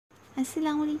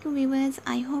Assalamualaikum viewers,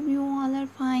 I hope you all are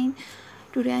fine.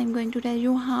 Today I am going to tell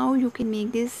you how you can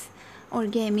make this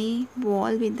origami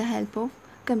ball with the help of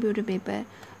computer paper.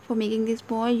 For making this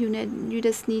ball you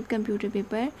just need computer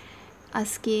paper, a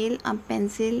scale, a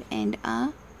pencil and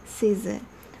a scissor.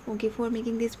 Okay, for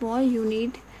making this ball you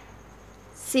need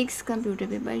 6 computer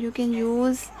paper. You can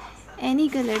use any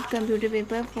colored computer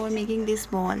paper for making this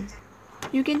ball.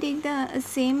 You can take the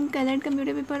same colored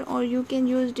computer paper or you can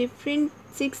use different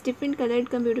 6 different colored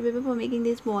computer paper for making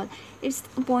this ball. It's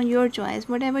upon your choice.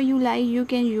 Whatever you like you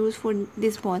can use for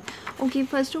this ball. Okay,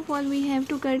 first of all we have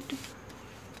to cut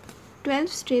 12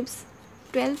 strips,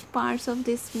 12 parts of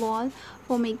this ball.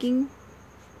 For making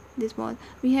this ball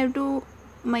we have to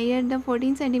measure the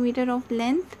 14 centimeter of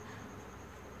length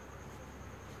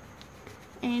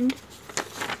and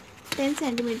 10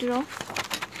 centimeter of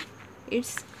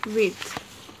its width.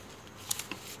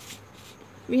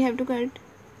 We have to cut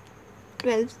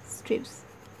 12 strips.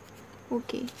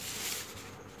 Okay,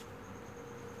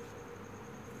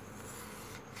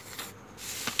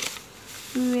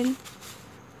 we will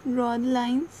draw the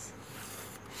lines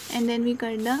and then we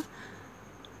cut the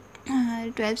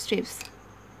 12 strips.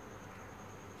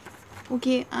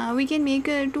 Okay, we can make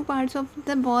 2 parts of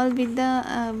the ball with the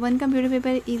one computer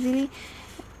paper easily.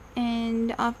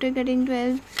 And after cutting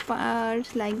 12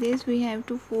 parts like this we have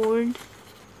to fold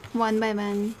one by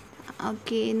one.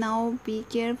 Okay, now be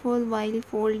careful while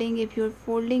folding. If your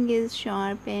folding is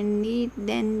sharp and neat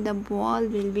then the ball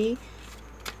will be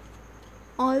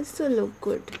also look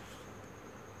good.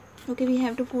 Okay, we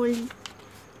have to fold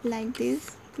like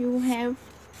this. You have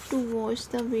to watch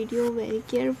the video very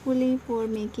carefully for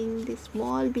making this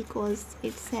ball because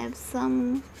it's have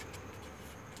some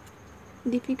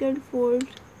difficult fold.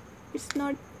 It's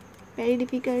not very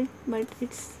difficult but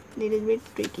it's little bit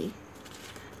tricky,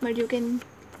 but you can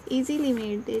easily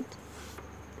make it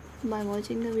by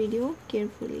watching the video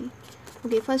carefully.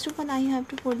 Okay, first of all I have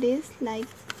to fold this like,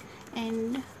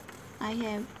 and I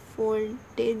have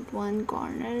folded one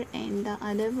corner and the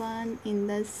other one in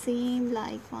the same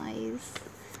likewise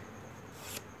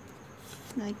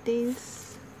like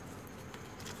this.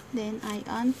 Then I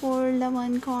unfold the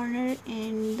one corner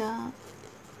and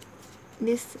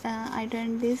I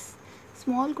turn this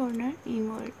small corner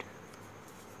inward.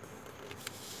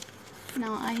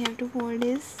 Now I have to fold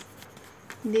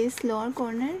this lower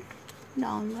corner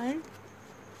downward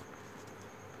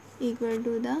equal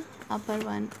to the upper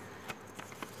one.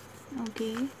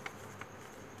 Okay,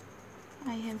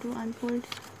 I have to unfold.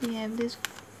 We have this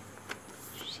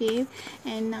shape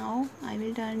and now I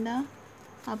will turn the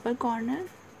upper corner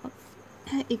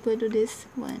equal to this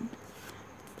one.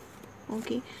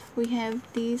 Okay, we have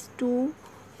these two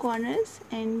corners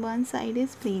and one side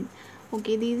is plain.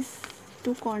 Okay, these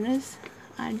two corners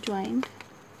are joined.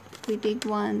 We take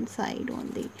one side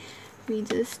only. We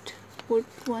just put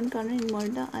one corner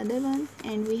invert the other one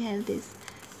and we have this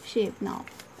shape now.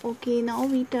 Okay, now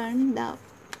we turn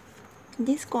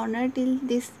this corner till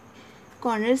this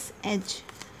corner's edge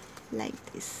like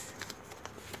this.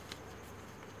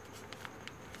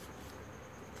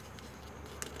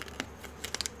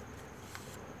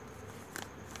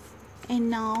 And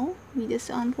now we just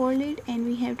unfold it and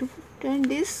we have to turn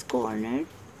this corner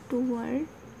toward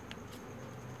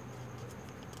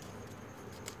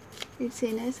its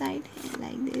inner side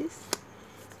like this,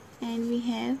 and we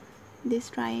have this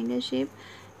triangle shape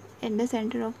at the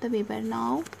center of the paper.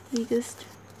 Now we just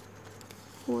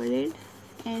fold it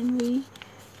and we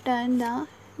turn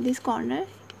this corner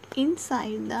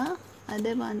inside the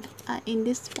other one in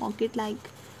this pocket like.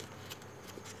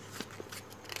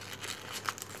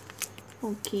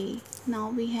 Okay,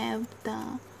 now we have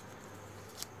the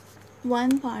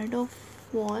one part of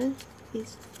wall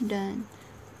is done.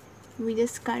 We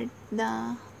just cut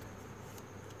the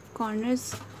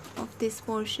corners of this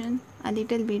portion a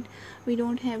little bit. We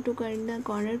don't have to cut the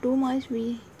corner too much,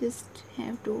 we just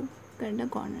have to cut the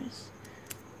corners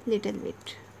little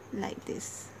bit like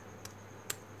this.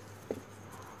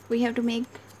 We have to make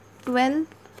 12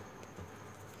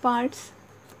 parts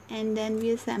and then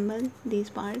we assemble these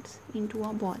parts into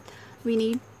a ball. We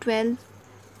need 12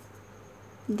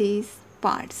 these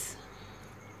parts.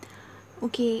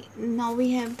 Okay, now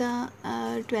we have the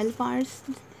 12 parts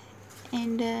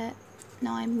and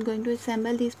now I'm going to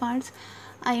assemble these parts.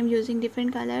 I am using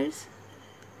different colors.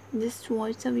 Just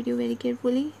watch the video very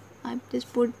carefully. I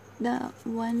just put the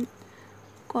one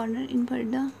corner in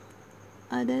front the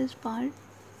other part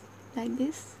like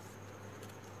this.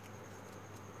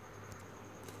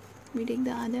 We take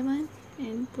the other one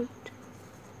and put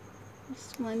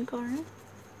this one corner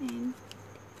and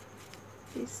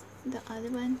this the other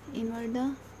one invert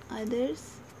the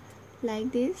others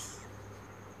like this.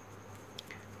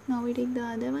 Now we take the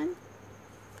other one.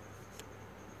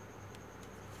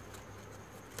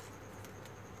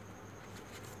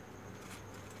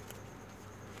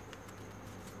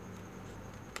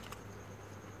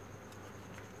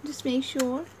 Just make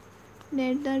sure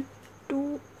that the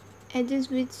two edges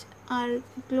which are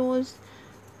close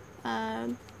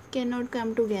cannot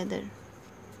come together.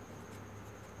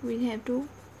 We have to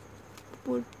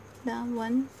put the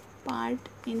one part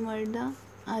invert the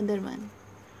other one.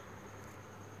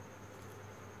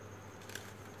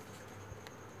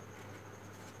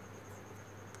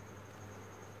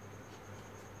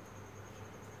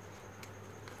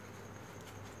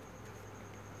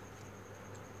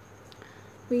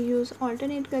 We use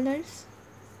alternate colors.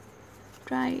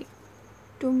 Try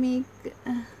to make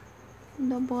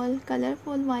the ball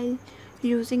colorful while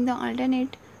using the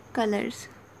alternate colors.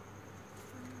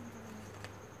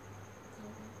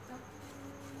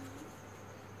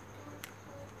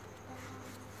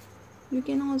 You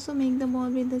can also make the ball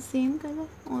with the same color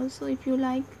also if you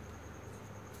like.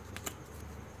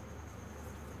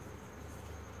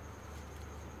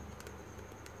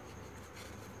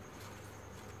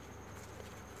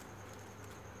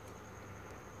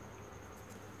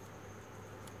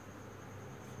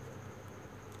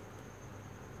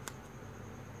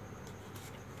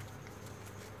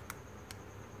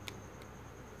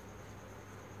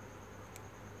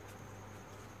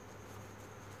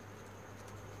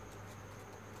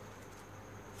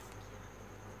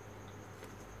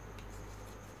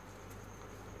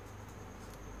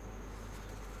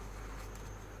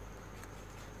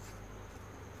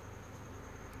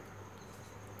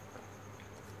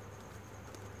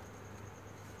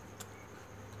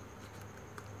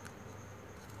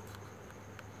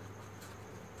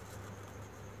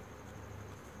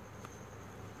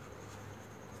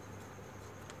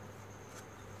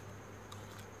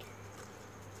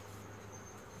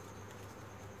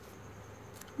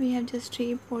 We have just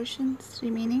 3 portions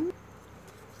remaining.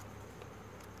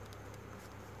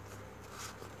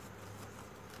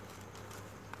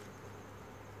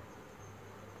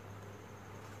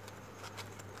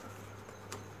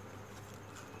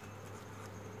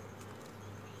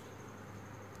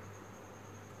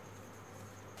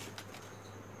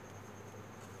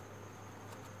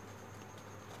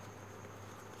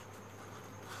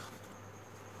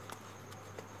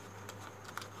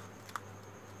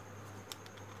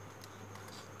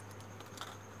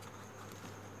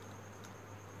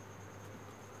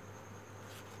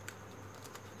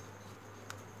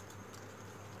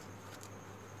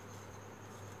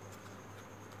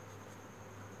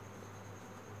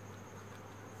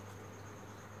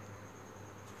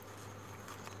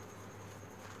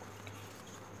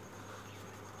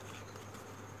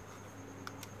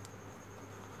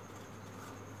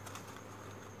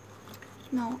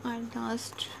 Now our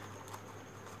last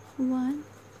one.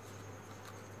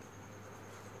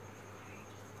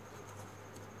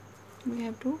 We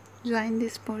have to join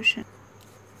this portion.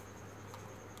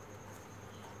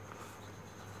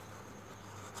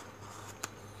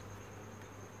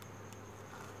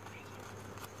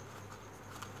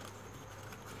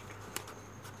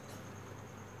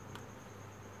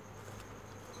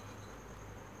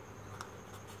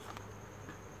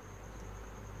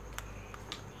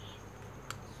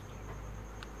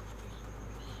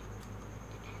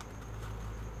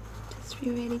 Be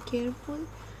very careful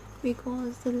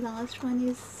because the last one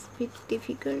is a bit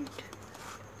difficult,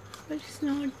 but it's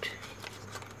not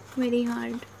very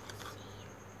hard.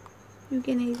 You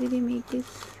can easily make this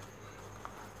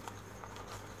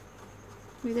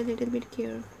with a little bit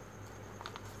care.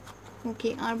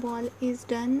 Okay, our ball is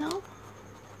done now.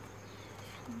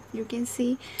 You can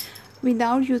see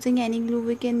without using any glue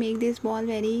we can make this ball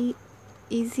very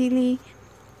easily.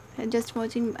 Just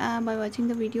watching by watching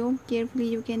the video carefully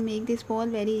you can make this ball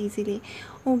very easily.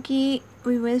 Okay,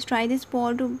 we will try this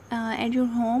ball to at your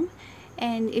home,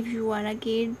 and if you are a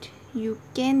kid you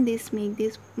can make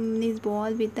this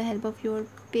ball with the help of your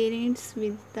parents,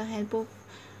 with the help of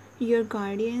your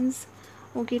guardians.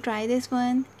 Okay, try this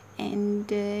one and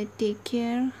take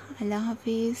care. Allah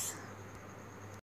Hafiz.